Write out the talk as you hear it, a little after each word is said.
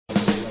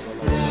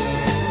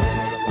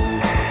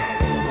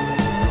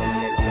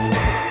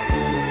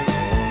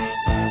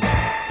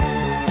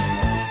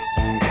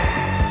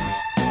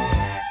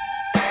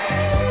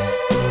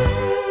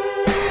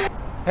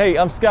Hey,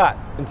 I'm Scott.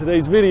 In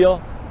today's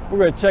video, we're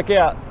going to check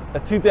out a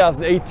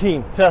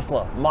 2018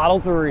 Tesla Model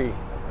 3.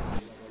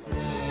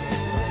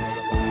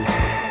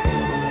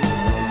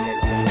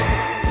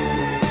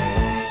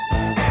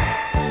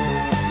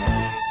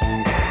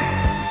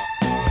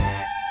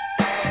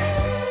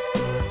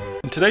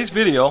 In today's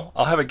video,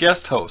 I'll have a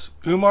guest host,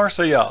 Umar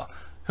Seyal,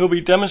 who'll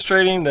be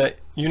demonstrating the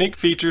unique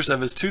features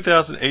of his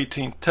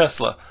 2018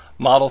 Tesla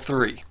Model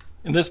 3.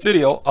 In this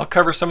video, I'll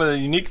cover some of the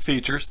unique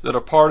features that are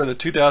part of the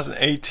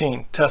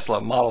 2018 Tesla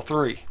Model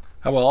 3.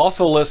 I will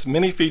also list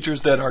many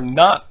features that are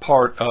not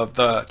part of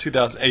the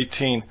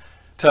 2018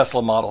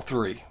 Tesla Model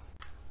 3.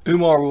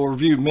 Umar will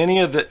review many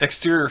of the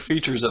exterior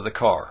features of the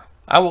car.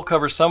 I will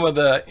cover some of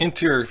the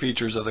interior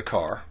features of the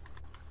car.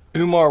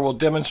 Umar will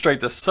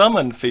demonstrate the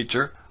summon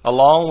feature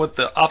along with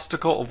the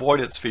obstacle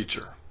avoidance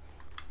feature.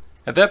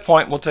 At that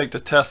point, we'll take the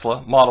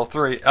Tesla Model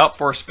 3 out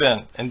for a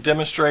spin and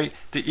demonstrate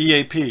the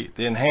EAP,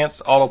 the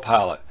Enhanced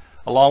Autopilot,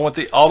 along with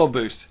the Auto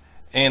Boost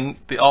and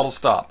the Auto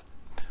Stop.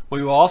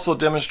 We will also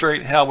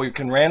demonstrate how we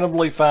can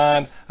randomly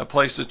find a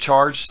place to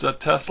charge the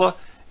Tesla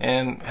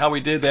and how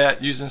we did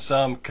that using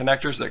some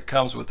connectors that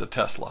comes with the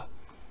Tesla.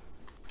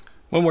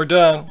 When we're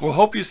done, we'll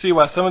hope you see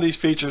why some of these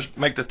features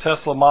make the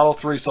Tesla Model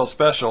 3 so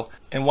special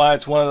and why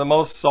it's one of the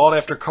most sought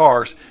after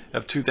cars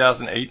of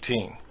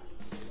 2018.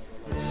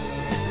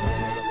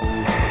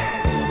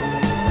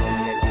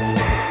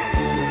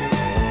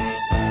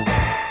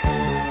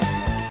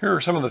 Here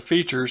are some of the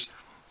features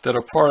that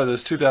are part of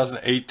this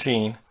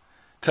 2018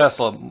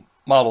 Tesla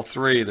Model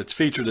 3 that's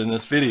featured in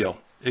this video.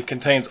 It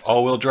contains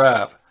all-wheel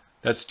drive.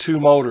 That's two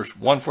motors,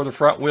 one for the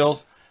front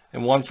wheels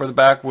and one for the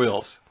back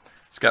wheels.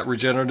 It's got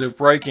regenerative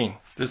braking.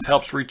 This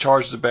helps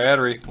recharge the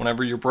battery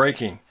whenever you're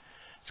braking.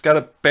 It's got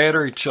a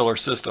battery chiller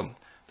system.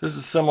 This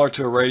is similar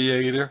to a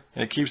radiator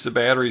and it keeps the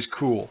batteries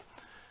cool.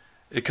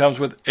 It comes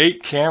with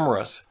 8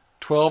 cameras,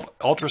 12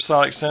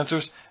 ultrasonic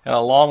sensors, and a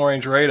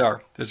long-range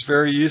radar that's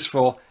very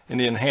useful in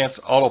the Enhanced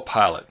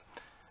Autopilot.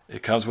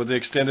 It comes with the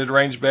extended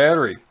range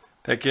battery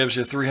that gives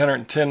you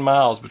 310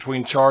 miles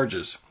between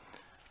charges.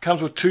 It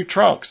comes with 2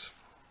 trunks,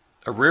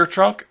 a rear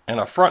trunk and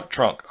a front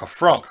trunk, a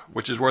Frunk,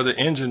 which is where the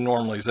engine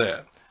normally is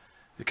at.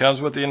 It comes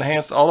with the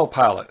Enhanced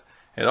Autopilot.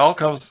 It all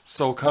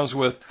comes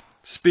with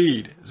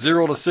speed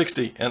 0 to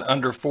 60 in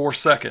under 4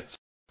 seconds.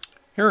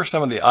 Here are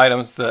some of the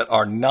items that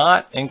are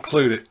not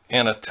included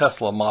in a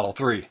Tesla Model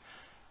 3.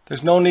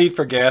 There's no need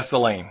for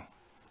gasoline.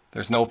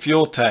 There's no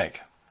fuel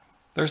tank.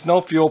 There's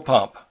no fuel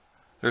pump.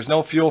 There's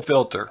no fuel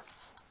filter.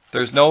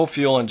 There's no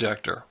fuel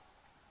injector.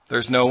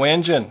 There's no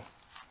engine.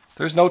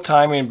 There's no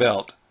timing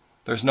belt.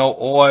 There's no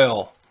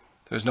oil.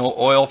 There's no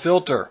oil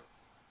filter.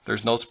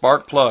 There's no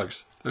spark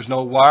plugs. There's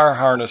no wire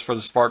harness for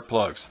the spark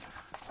plugs.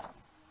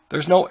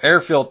 There's no air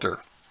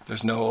filter.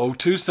 There's no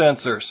O2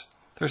 sensors.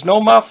 There's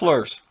no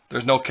mufflers.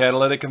 There's no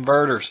catalytic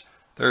converters.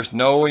 There's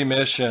no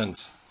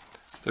emissions.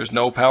 There's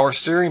no power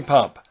steering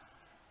pump.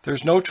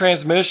 There's no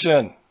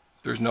transmission.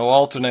 There's no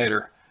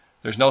alternator.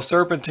 There's no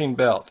serpentine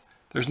belt.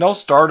 There's no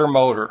starter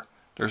motor.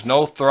 There's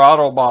no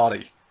throttle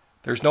body.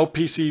 There's no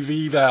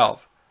PCV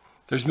valve.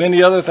 There's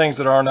many other things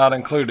that are not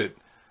included.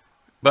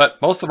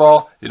 But most of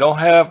all, you don't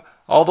have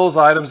all those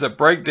items that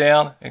break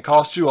down and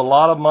cost you a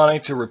lot of money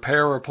to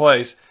repair or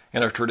replace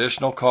in a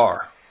traditional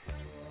car.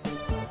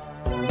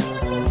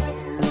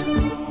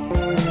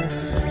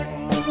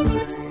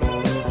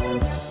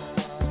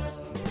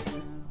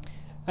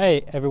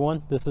 Hey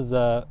everyone, this is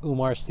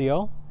Umar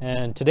Seyal,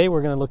 and today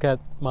we're going to look at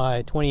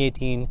my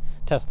 2018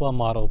 Tesla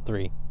Model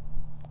 3.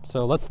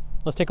 So let's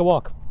take a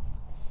walk.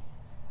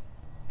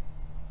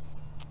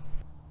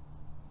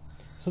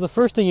 So the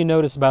first thing you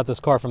notice about this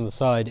car from the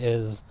side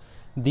is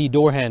the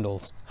door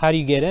handles. How do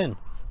you get in?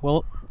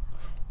 Well,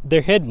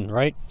 they're hidden,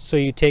 right? So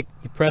you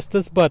press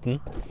this button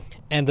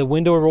and the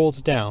window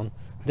rolls down,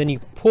 then you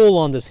pull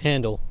on this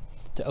handle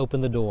to open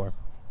the door.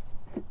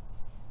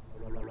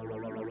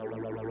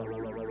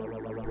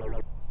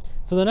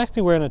 So the next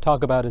thing we're going to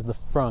talk about is the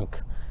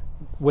Frunk,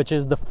 which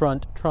is the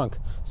front trunk.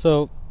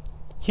 So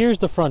here's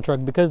the front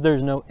trunk. Because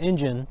there's no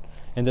engine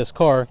in this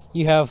car,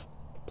 you have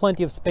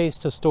plenty of space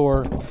to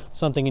store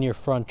something in your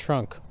front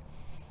trunk.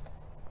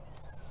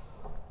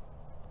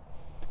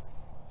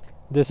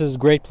 This is a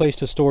great place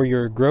to store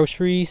your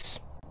groceries.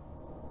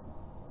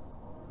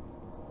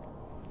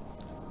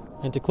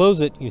 And to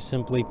close it, you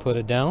simply put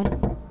it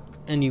down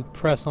and you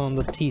press on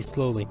the T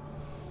slowly.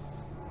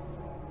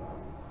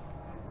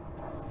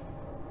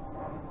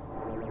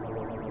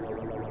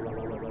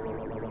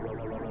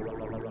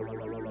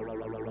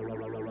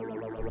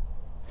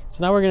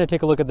 So now we're going to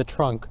take a look at the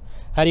trunk.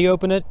 How do you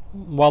open it?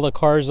 While the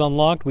car is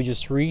unlocked, we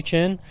just reach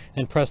in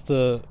and press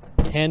the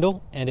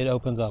handle and it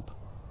opens up.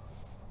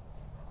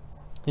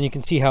 And you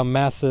can see how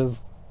massive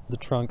the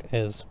trunk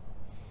is.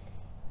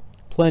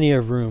 Plenty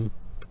of room.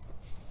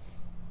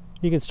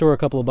 You can store a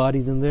couple of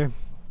bodies in there.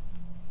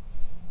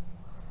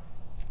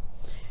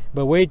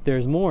 But wait,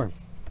 there's more.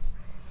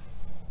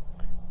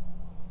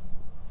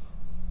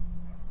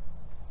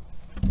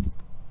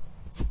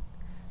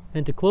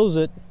 And to close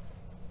it,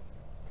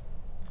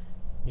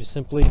 you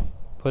simply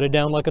put it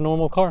down like a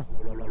normal car.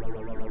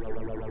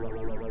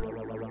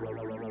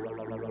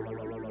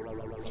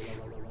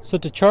 So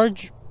to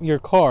charge your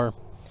car,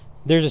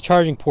 there's a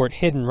charging port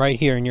hidden right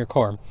here in your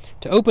car.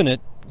 To open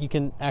it, you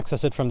can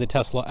access it from the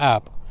Tesla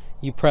app.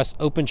 You press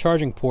open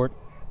charging port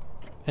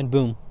and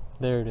boom,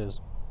 there it is.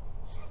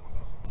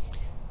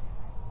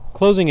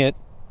 Closing it,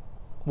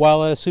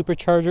 while at a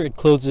supercharger, it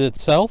closes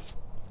itself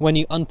when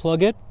you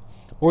unplug it,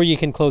 or you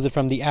can close it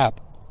from the app,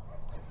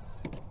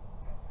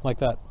 like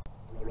that.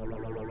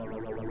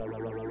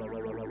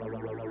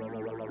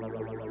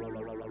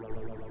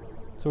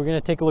 So we're going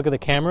to take a look at the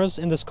cameras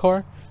in this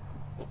car.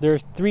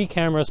 There's 3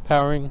 cameras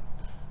powering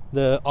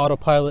the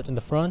autopilot in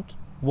the front.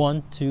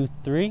 1, 2,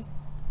 3.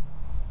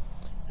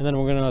 And then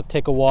we're going to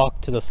take a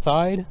walk to the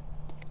side.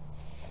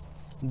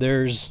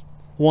 There's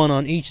 1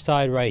 on each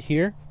side right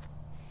here.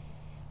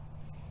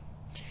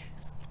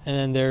 And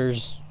then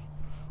there's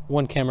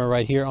 1 camera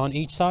right here on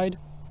each side.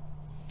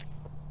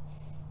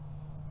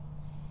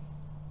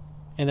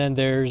 And then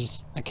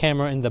there's a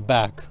camera in the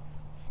back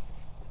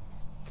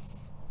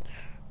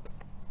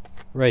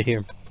right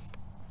here.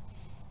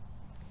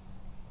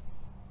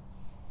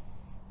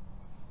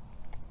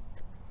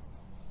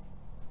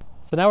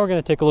 So now we're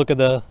going to take a look at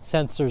the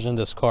sensors in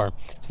this car.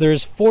 So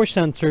there's 4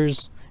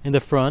 sensors in the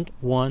front.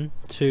 1,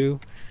 2,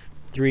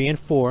 3, and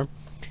 4.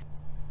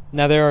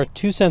 Now there are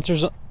 2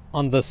 sensors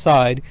on the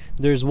side.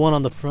 There's 1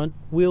 on the front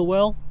wheel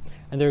well,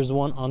 and there's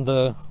 1 on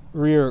the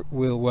rear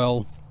wheel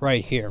well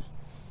right here.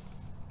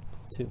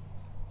 2.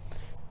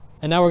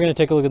 And now we're going to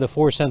take a look at the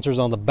 4 sensors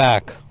on the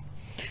back.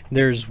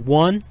 There's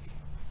 1,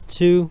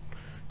 2,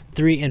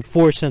 3, and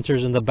 4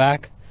 sensors in the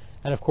back,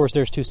 and of course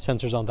there's 2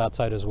 sensors on that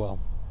side as well.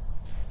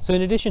 So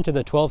in addition to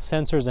the 12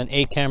 sensors and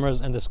 8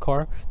 cameras in this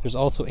car, there's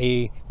also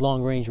a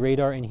long-range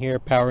radar in here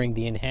powering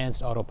the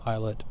enhanced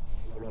autopilot.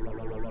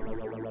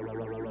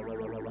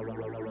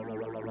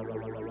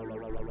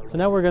 So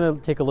now we're going to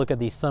take a look at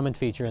the summon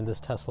feature in this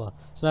Tesla.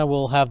 So now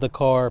we'll have the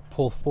car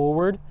pull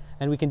forward,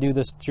 and we can do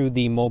this through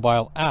the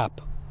mobile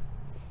app,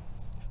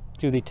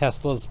 through the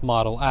Tesla's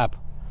Model app.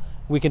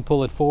 We can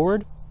pull it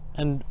forward,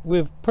 and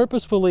we've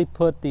purposefully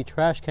put the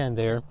trash can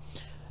there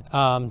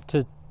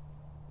to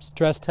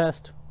stress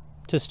test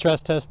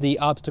the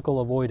obstacle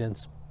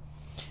avoidance.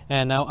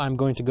 And now I'm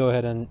going to go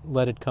ahead and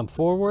let it come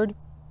forward.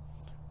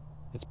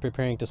 It's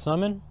preparing to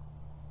summon,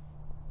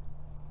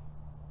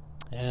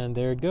 and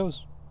there it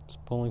goes. It's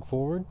pulling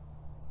forward.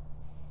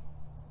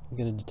 I'm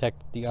going to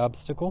detect the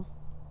obstacle,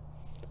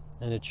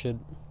 and it should,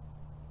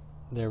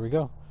 there we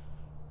go.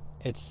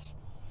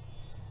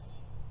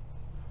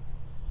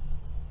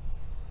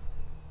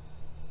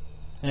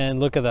 And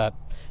look at that.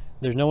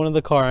 There's no one in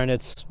the car, and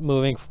it's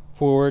moving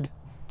forward,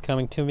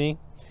 coming to me,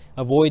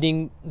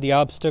 avoiding the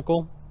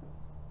obstacle.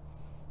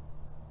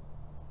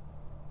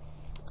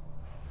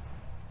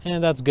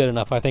 And that's good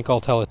enough. I think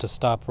I'll tell it to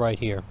stop right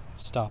here.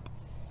 Stop.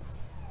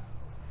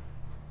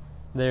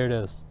 There it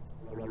is.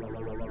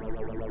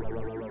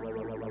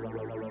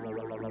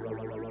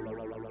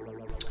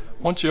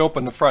 Once you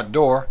open the front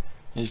door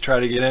and you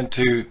try to get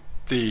into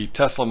the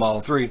Tesla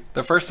Model 3,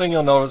 the first thing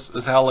you'll notice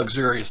is how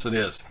luxurious it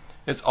is.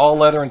 It's all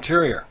leather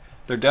interior.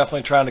 They're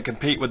definitely trying to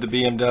compete with the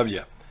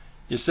BMW.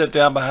 You sit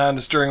down behind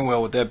the steering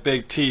wheel with that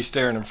big T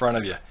staring in front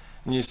of you,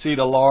 and you see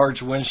the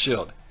large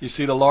windshield. You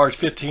see the large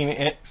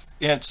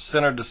 15-inch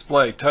center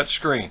display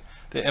touchscreen,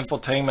 the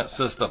infotainment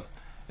system.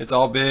 It's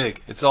all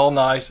big, it's all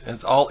nice, and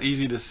it's all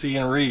easy to see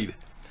and read.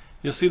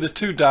 You'll see the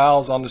 2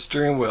 dials on the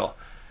steering wheel.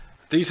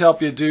 These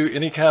help you do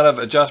any kind of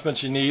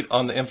adjustments you need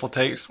on the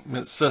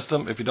infotainment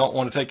system if you don't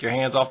want to take your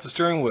hands off the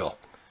steering wheel.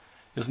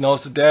 You'll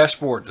notice the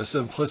dashboard, the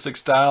simplistic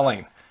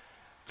styling.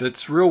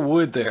 That's real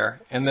wood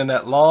there, and then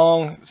that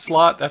long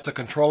slot, that's a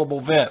controllable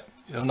vent.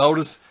 You'll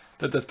notice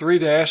that the 3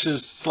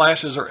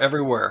 slashes are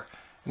everywhere,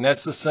 and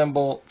that's the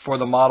symbol for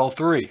the Model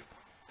 3.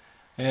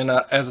 And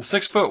as a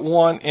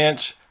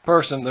 6'1"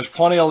 person, there's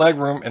plenty of leg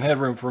room and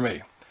headroom for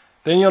me.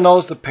 Then you'll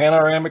notice the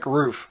panoramic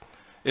roof.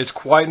 It's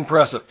quite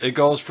impressive. It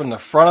goes from the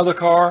front of the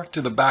car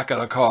to the back of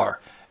the car.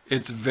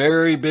 It's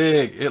very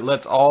big. It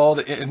lets all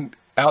the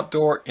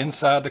outdoor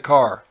inside the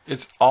car.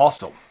 It's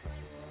awesome.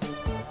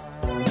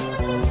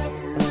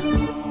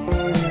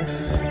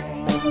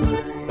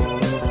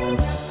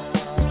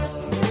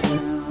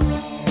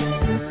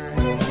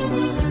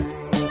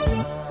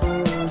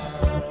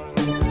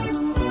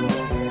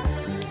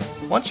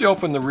 Once you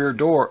open the rear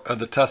door of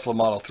the Tesla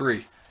Model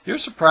 3, you're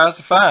surprised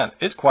to find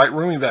it's quite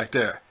roomy back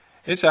there.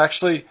 It's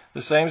actually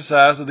the same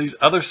size of these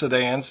other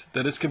sedans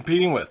that it's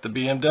competing with, the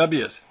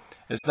BMWs.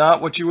 It's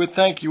not what you would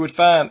think you would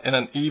find in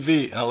an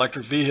EV, an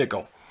electric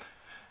vehicle.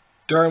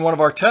 During one of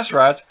our test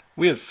rides,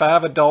 we had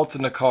 5 adults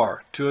in the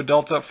car, 2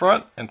 adults up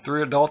front and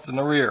 3 adults in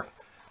the rear.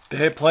 They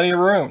had plenty of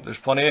room. There's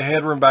plenty of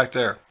headroom back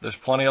there. There's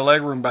plenty of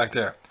leg room back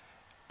there.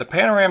 The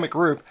panoramic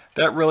roof,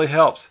 that really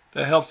helps.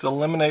 That helps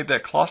eliminate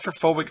that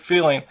claustrophobic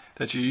feeling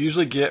that you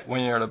usually get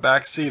when you're in the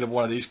back seat of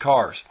one of these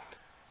cars.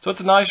 So it's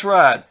a nice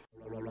ride.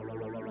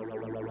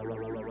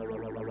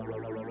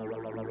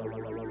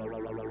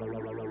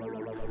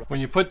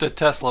 When you put the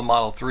Tesla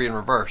Model 3 in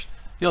reverse,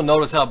 you'll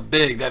notice how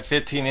big that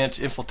 15-inch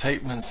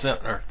infotainment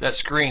center, that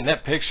screen,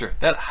 that picture,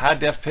 that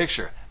high-def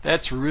picture,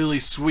 that's really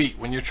sweet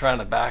when you're trying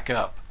to back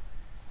up.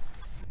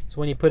 So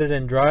when you put it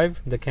in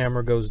drive, the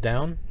camera goes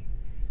down.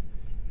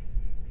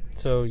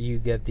 So you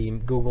get the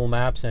Google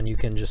Maps and you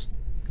can just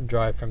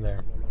drive from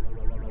there.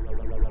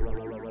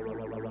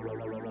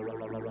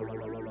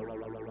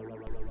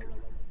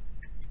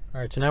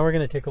 Alright, so now we're going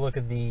to take a look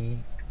at the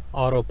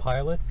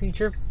autopilot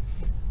feature.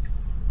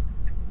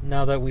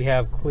 Now that we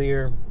have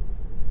clear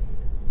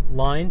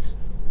lines,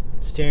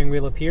 steering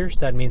wheel appears.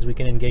 That means we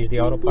can engage the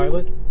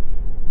autopilot.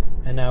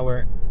 And now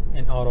we're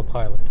in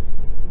autopilot.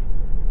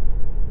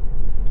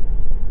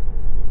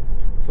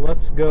 So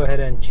let's go ahead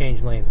and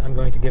change lanes. I'm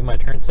going to give my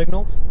turn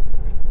signals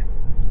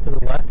to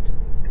the left.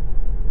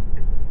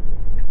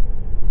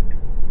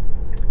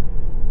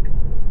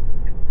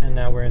 And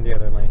now we're in the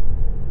other lane.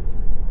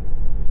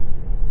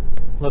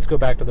 Let's go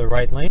back to the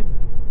right lane.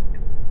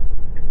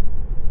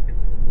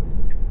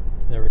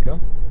 There we go.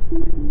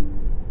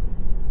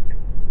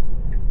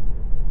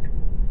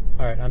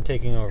 Alright, I'm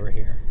taking over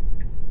here.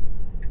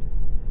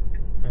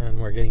 And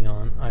we're getting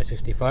on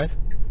I-65.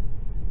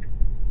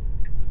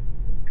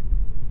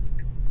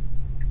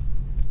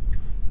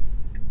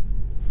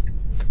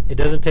 It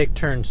doesn't take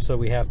turns, so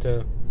we have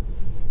to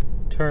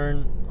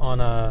turn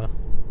on a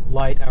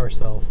light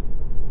ourselves.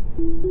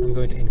 I'm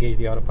going to engage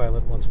the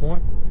autopilot once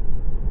more.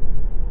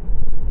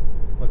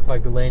 Looks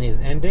like the lane is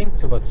ending,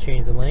 so let's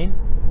change the lane.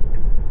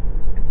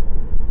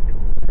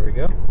 There we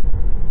go.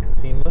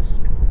 Seamless.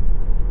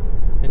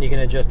 And you can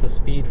adjust the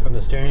speed from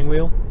the steering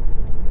wheel.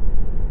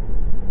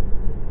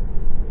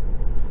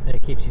 And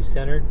it keeps you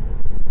centered.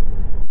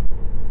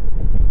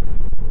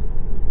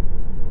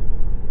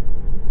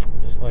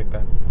 Just like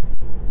that.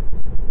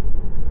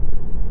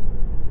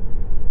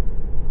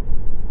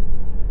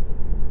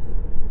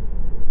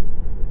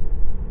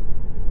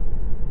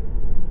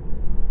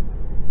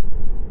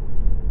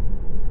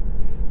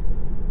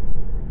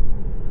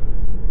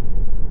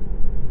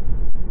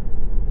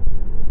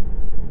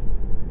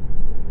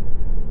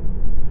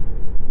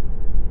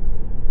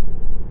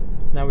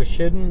 Now we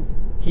shouldn't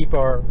keep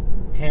our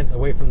hands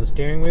away from the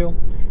steering wheel.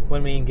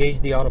 When we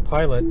engage the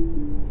autopilot,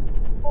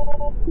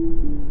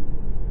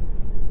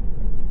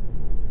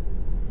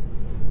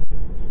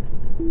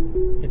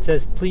 it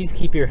says, please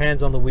keep your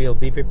hands on the wheel.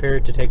 Be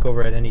prepared to take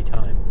over at any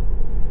time.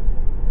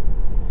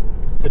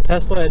 So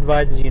Tesla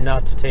advises you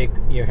not to take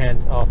your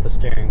hands off the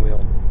steering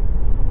wheel.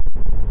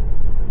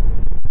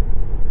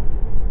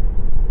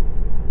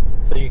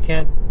 So you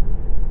can't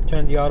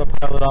turn the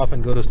autopilot off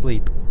and go to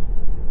sleep.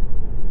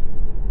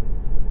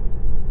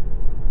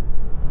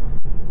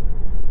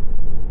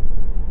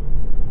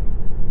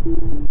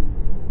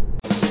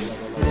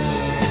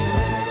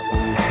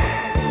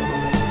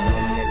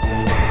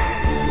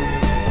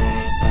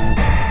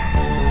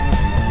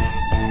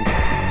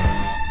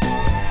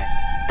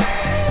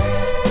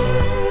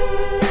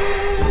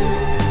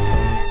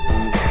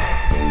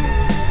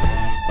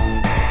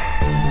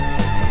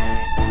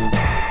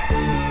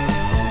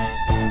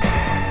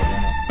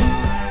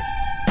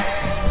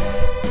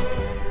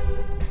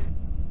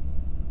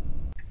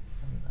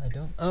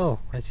 Oh,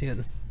 I see it.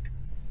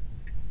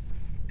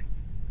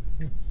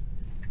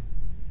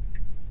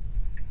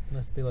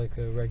 Must be like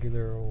a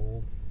regular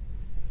old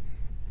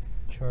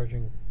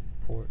charging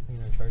port,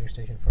 charging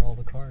station for all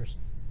the cars.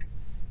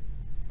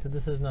 So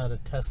this is not a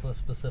Tesla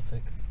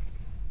specific.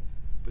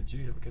 But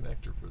you have a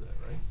connector for that,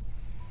 right?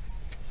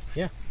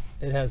 Yeah,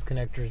 it has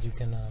connectors. You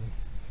can,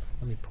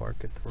 let me park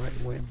it the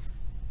right way.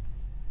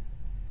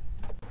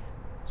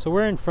 So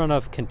we're in front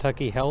of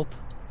Kentucky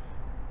Health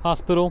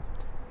Hospital.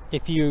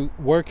 If you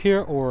work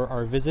here or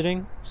are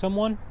visiting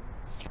someone,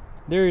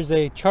 there is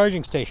a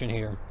charging station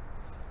here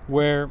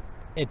where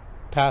it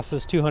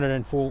passes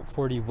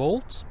 240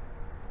 volts.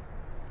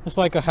 It's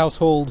like a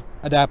household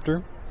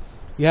adapter.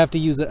 You have to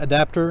use an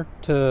adapter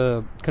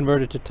to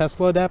convert it to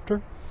Tesla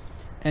adapter,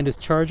 and it's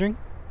charging.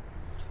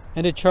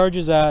 And it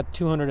charges at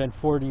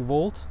 240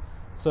 volts,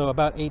 so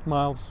about 8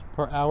 miles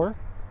per hour,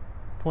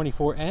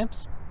 24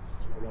 amps.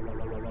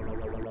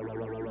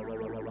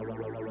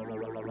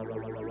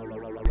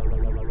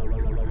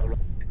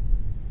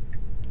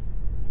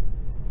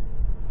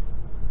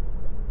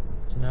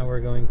 So now we're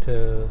going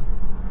to...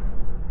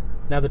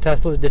 Now the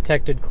Tesla has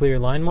detected clear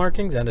line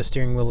markings and the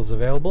steering wheel is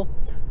available.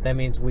 That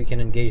means we can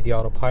engage the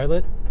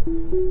autopilot.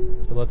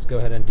 So let's go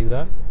ahead and do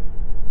that.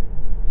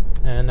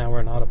 And now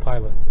we're in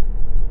autopilot.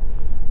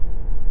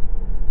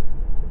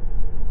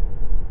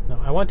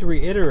 Now I want to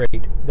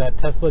reiterate that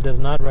Tesla does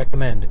not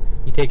recommend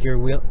you take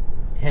your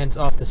hands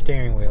off the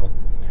steering wheel.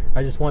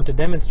 I just want to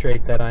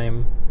demonstrate that I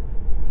am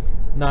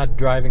not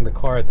driving the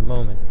car at the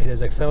moment. It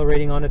is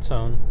accelerating on its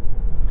own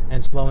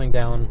and slowing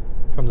down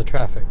from the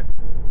traffic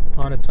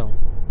on its own.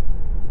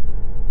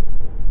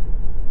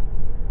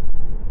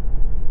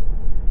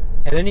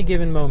 At any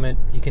given moment,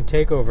 you can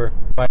take over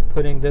by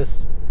putting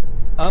this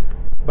up,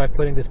 by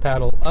putting this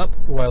paddle up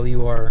while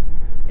you are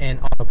in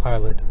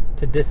autopilot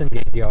to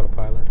disengage the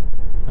autopilot.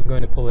 I'm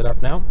going to pull it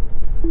up now.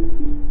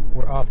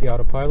 We're off the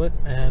autopilot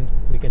and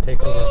we can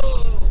take over.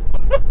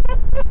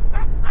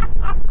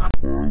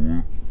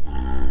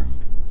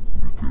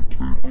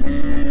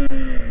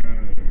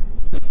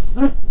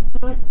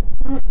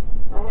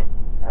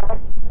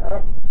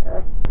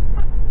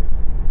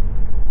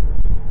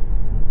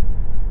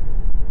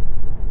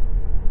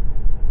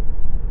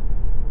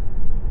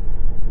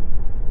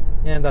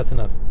 That's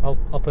enough.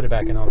 I'll put it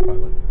back in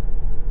autopilot.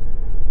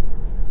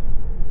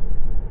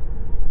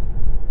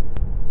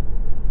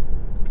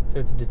 So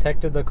it's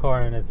detected the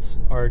car and it's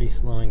already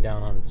slowing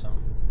down on its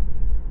own.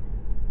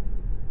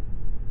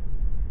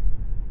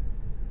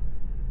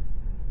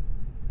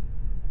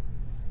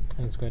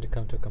 And it's going to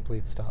come to a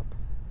complete stop,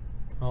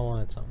 all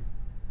on its own.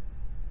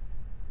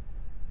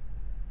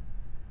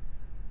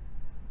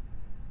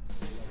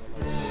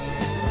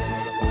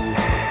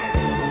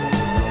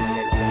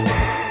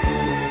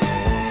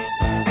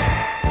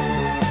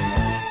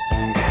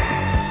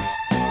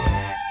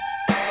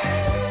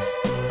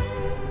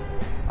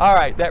 All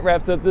right, that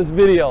wraps up this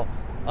video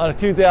on a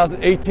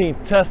 2018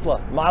 Tesla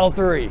Model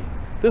 3.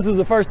 This was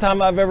the first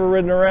time I've ever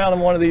ridden around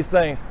in one of these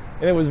things,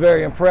 and it was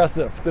very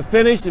impressive. The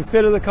finish and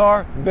fit of the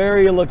car,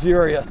 very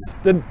luxurious.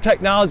 The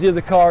technology of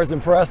the car is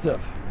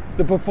impressive.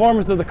 The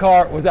performance of the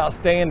car was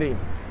outstanding.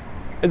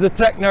 As a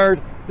tech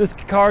nerd, this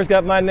car's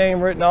got my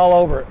name written all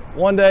over it.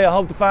 One day I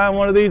hope to find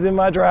one of these in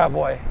my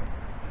driveway.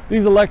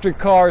 These electric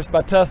cars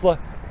by Tesla,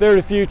 they're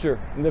the future,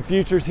 and the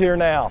future's here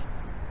now.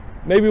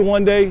 Maybe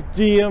one day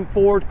GM,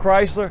 Ford,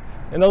 Chrysler,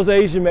 and those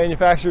Asian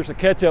manufacturers will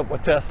catch up with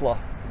Tesla.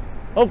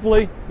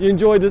 Hopefully you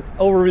enjoyed this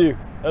overview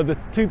of the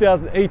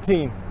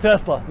 2018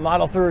 Tesla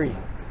Model 3.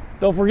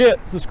 Don't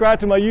forget, subscribe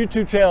to my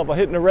YouTube channel by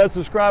hitting the red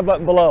subscribe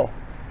button below.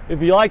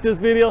 If you like this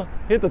video,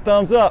 hit the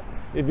thumbs up.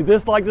 If you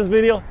dislike this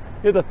video,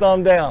 hit the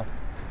thumb down.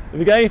 If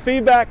you got any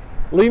feedback,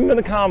 leave them in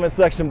the comments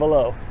section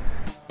below.